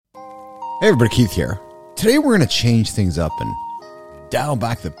Hey everybody, Keith here. Today we're going to change things up and dial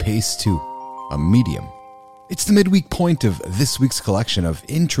back the pace to a medium. It's the midweek point of this week's collection of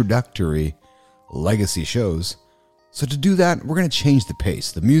introductory legacy shows. So to do that, we're going to change the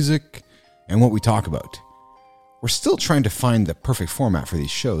pace, the music, and what we talk about. We're still trying to find the perfect format for these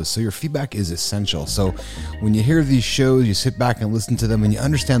shows, so your feedback is essential. So when you hear these shows, you sit back and listen to them and you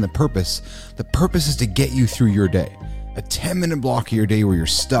understand the purpose. The purpose is to get you through your day. A 10-minute block of your day where you're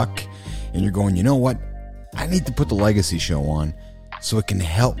stuck and you're going, you know what? I need to put the legacy show on so it can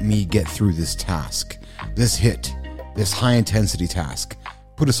help me get through this task, this hit, this high intensity task.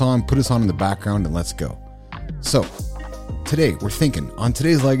 Put us on in the background and let's go. So today we're thinking on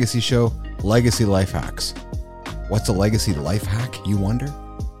today's legacy show, Legacy Lifehacks. What's a legacy life hack, you wonder?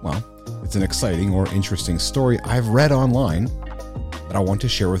 Well, it's an exciting or interesting story I've read online that I want to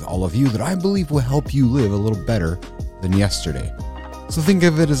share with all of you that I believe will help you live a little better than yesterday. So think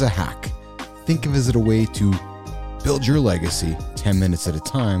of it as a hack. Think of it as a way to build your legacy 10 minutes at a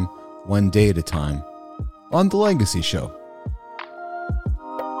time, one day at a time, on the Legacy Show.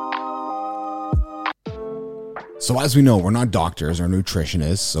 So as we know, we're not doctors or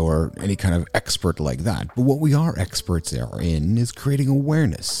nutritionists or any kind of expert like that, but what we are experts in is creating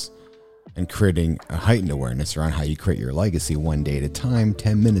awareness and creating a heightened awareness around how you create your legacy one day at a time,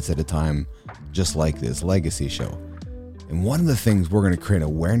 10 minutes at a time, just like this Legacy Show. And one of the things we're going to create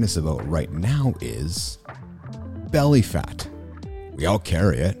awareness about right now is belly fat. We all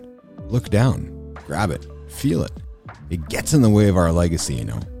carry it. Look down, grab it, feel it. It gets in the way of our legacy, you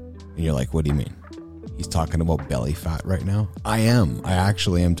know. And you're like, what do you mean? He's talking about belly fat right now? I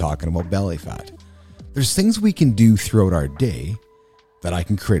actually am talking about belly fat. There's things we can do throughout our day that I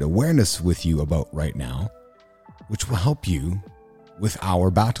can create awareness with you about right now, which will help you with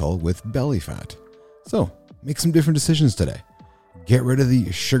our battle with belly fat. So make some different decisions today. Get rid of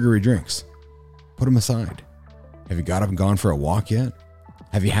the sugary drinks. Put them aside. Have you got up and gone for a walk yet?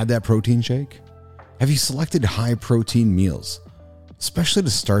 Have you had that protein shake? Have you selected high protein meals? Especially to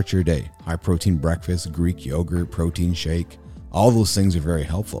start your day. High protein breakfast, Greek yogurt, protein shake. All those things are very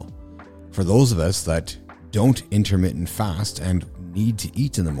helpful. For those of us that don't intermittent fast and need to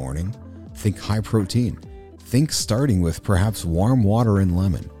eat in the morning, think high protein. Think starting with perhaps warm water and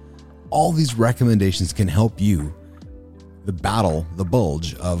lemon. All these recommendations can help you battle the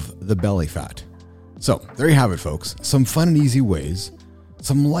bulge of the belly fat. So there you have it, folks. Some fun and easy ways,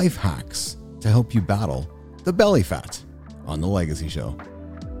 some life hacks to help you battle the belly fat on the Legacy Show.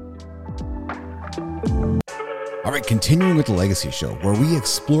 All right, continuing with the Legacy Show, where we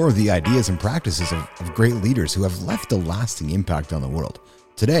explore the ideas and practices of great leaders who have left a lasting impact on the world.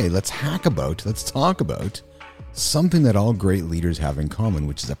 Today, let's talk about something that all great leaders have in common,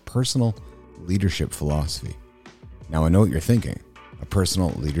 which is a personal leadership philosophy. Now, I know what you're thinking. A personal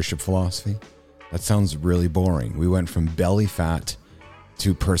leadership philosophy? That sounds really boring. We went from belly fat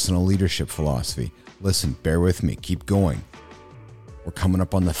to personal leadership philosophy. Listen, bear with me. Keep going. We're coming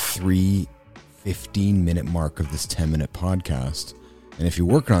up on the 15-minute mark of this 10-minute podcast. And if you're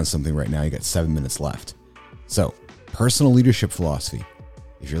working on something right now, you got 7 minutes left. So, personal leadership philosophy.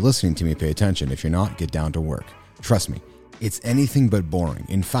 If you're listening to me, pay attention. If you're not, get down to work. Trust me, it's anything but boring.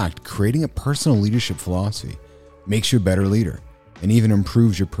 In fact, creating a personal leadership philosophy makes you a better leader and even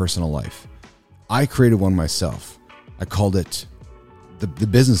improves your personal life. I created one myself. I called it the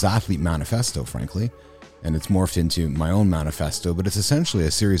Business Athlete Manifesto, frankly, and it's morphed into my own manifesto, but it's essentially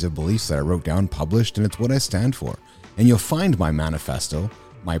a series of beliefs that I wrote down, published, and it's what I stand for. And you'll find my manifesto,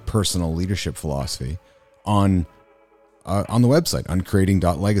 my personal leadership philosophy, on the website, on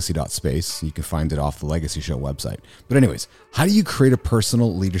creating.legacy.space. You can find it off the Legacy Show website. But anyways, how do you create a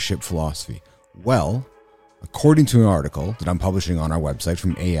personal leadership philosophy? Well, according to an article that I'm publishing on our website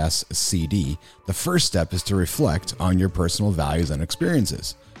from ASCD, the first step is to reflect on your personal values and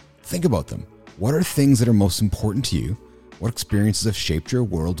experiences. Think about them. What are things that are most important to you? What experiences have shaped your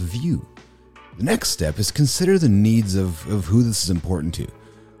worldview? The next step is consider the needs of who this is important to.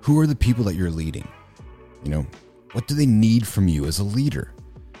 Who are the people that you're leading? You know, what do they need from you as a leader?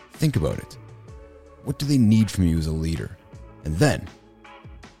 Think about it. What do they need from you as a leader? And then,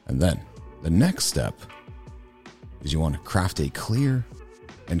 the next step is you want to craft a clear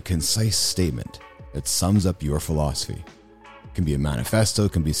and concise statement that sums up your philosophy. It can be a manifesto,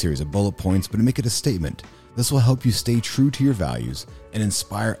 it can be a series of bullet points, but make it a statement. This will help you stay true to your values and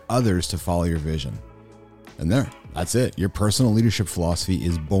inspire others to follow your vision. And that's it. Your personal leadership philosophy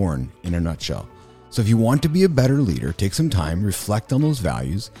is born in a nutshell. So if you want to be a better leader, take some time, reflect on those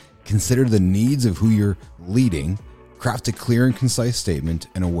values, consider the needs of who you're leading, craft a clear and concise statement,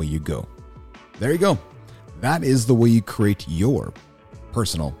 and away you go. There you go. That is the way you create your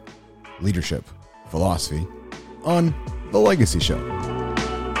personal leadership, philosophy on The Legacy Show.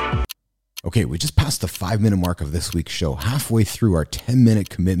 Okay, we just passed the 5-minute mark of this week's show, halfway through our 10-minute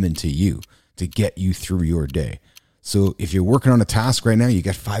commitment to you to get you through your day. So if you're working on a task right now, you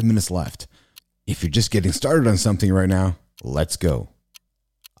got 5 minutes left. If you're just getting started on something right now, let's go.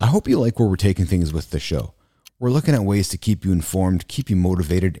 I hope you like where we're taking things with the show. We're looking at ways to keep you informed, keep you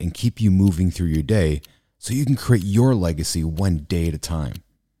motivated, and keep you moving through your day so you can create your legacy one day at a time.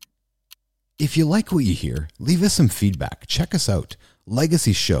 If you like what you hear, leave us some feedback. Check us out,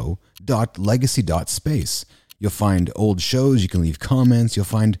 legacyshow.legacy.space. You'll find old shows, you can leave comments, you'll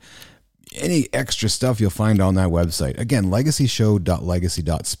find any extra stuff you'll find on that website. Again,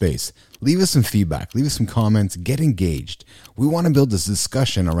 legacyshow.legacy.space. Leave us some feedback, leave us some comments, get engaged. We want to build this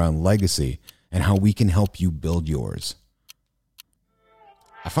discussion around legacy and how we can help you build yours.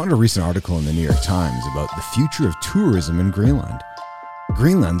 I found a recent article in the New York Times about the future of tourism in Greenland.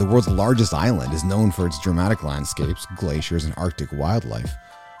 Greenland, the world's largest island, is known for its dramatic landscapes, glaciers, and Arctic wildlife.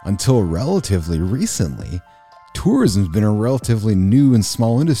 Until relatively recently, tourism's been a relatively new and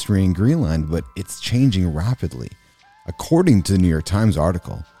small industry in Greenland, but it's changing rapidly. According to the New York Times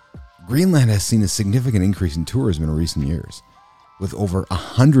article, Greenland has seen a significant increase in tourism in recent years, with over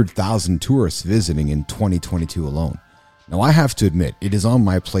 100,000 tourists visiting in 2022 alone. Now, I have to admit, it is on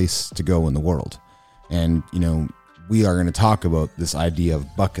my place to go in the world. And, we are going to talk about this idea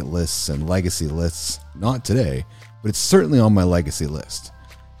of bucket lists and legacy lists, not today, but it's certainly on my legacy list.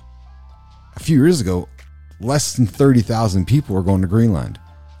 A few years ago, less than 30,000 people were going to Greenland.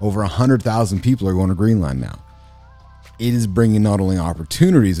 Over 100,000 people are going to Greenland now. It is bringing not only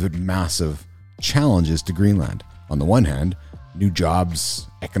opportunities, but massive challenges to Greenland. On the one hand, new jobs,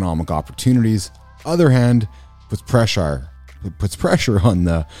 economic opportunities. Other hand, puts pressure on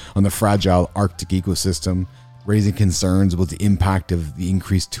the fragile Arctic ecosystem, raising concerns about the impact of the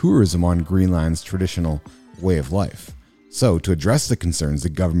increased tourism on Greenland's traditional way of life. So, to address the concerns, the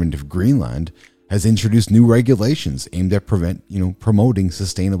government of Greenland has introduced new regulations aimed at promoting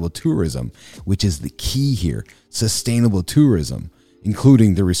sustainable tourism, which is the key here, sustainable tourism,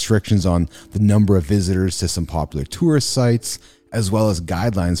 including the restrictions on the number of visitors to some popular tourist sites, as well as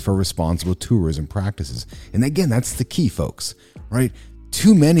guidelines for responsible tourism practices. And again, that's the key, folks, right?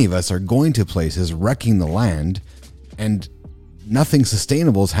 Too many of us are going to places, wrecking the land, and nothing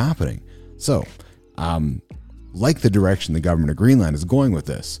sustainable is happening. So, like the direction the government of Greenland is going with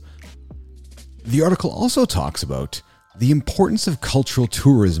this, the article also talks about the importance of cultural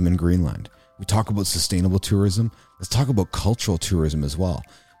tourism in Greenland. We talk about sustainable tourism. Let's talk about cultural tourism as well.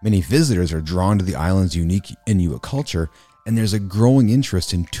 Many visitors are drawn to the island's unique Inuit culture, and there's a growing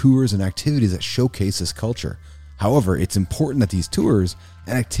interest in tours and activities that showcase this culture. However, it's important that these tours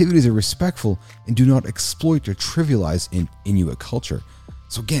and activities are respectful and do not exploit or trivialize Inuit culture.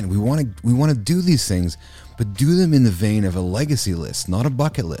 So again, we want to do these things, but do them in the vein of a legacy list, not a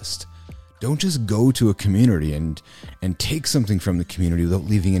bucket list. Don't just go to a community and take something from the community without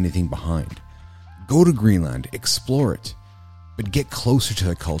leaving anything behind. Go to Greenland, explore it, but get closer to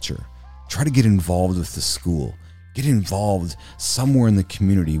the culture. Try to get involved with the school. Get involved somewhere in the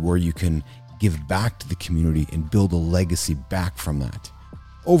community where you can give back to the community and build a legacy back from that.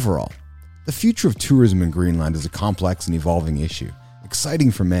 Overall, the future of tourism in Greenland is a complex and evolving issue,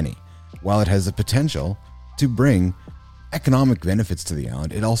 exciting for many. While it has the potential to bring economic benefits to the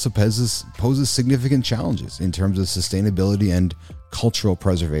island, it also poses significant challenges in terms of sustainability and cultural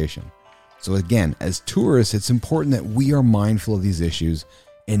preservation. So again, as tourists, it's important that we are mindful of these issues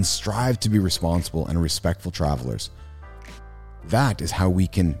and strive to be responsible and respectful travelers. That is how we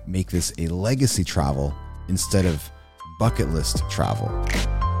can make this a legacy travel instead of bucket list travel.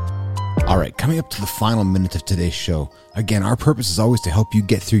 All right, coming up to the final minute of today's show. Again, our purpose is always to help you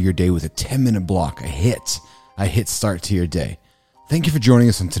get through your day with a 10-minute block, a hit start to your day. Thank you for joining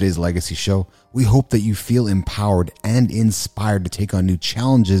us on today's Legacy Show. We hope that you feel empowered and inspired to take on new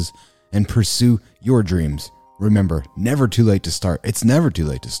challenges and pursue your dreams. Remember, never too late to start. It's never too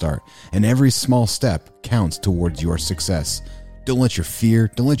late to start. And every small step counts towards your success. Don't let your fear,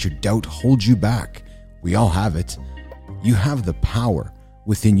 don't let your doubt hold you back. We all have it. You have the power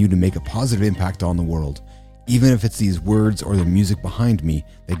within you to make a positive impact on the world, even if it's these words or the music behind me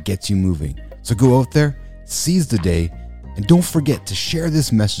that gets you moving. So go out there, seize the day, and don't forget to share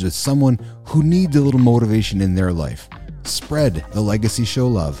this message with someone who needs a little motivation in their life. Spread the Legacy Show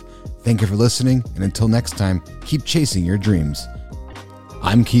love. Thank you for listening, and until next time, keep chasing your dreams.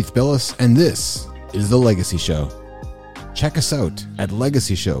 I'm Keith Billis, and this is The Legacy Show. Check us out at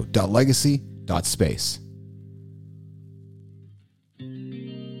legacyshow.legacy.space.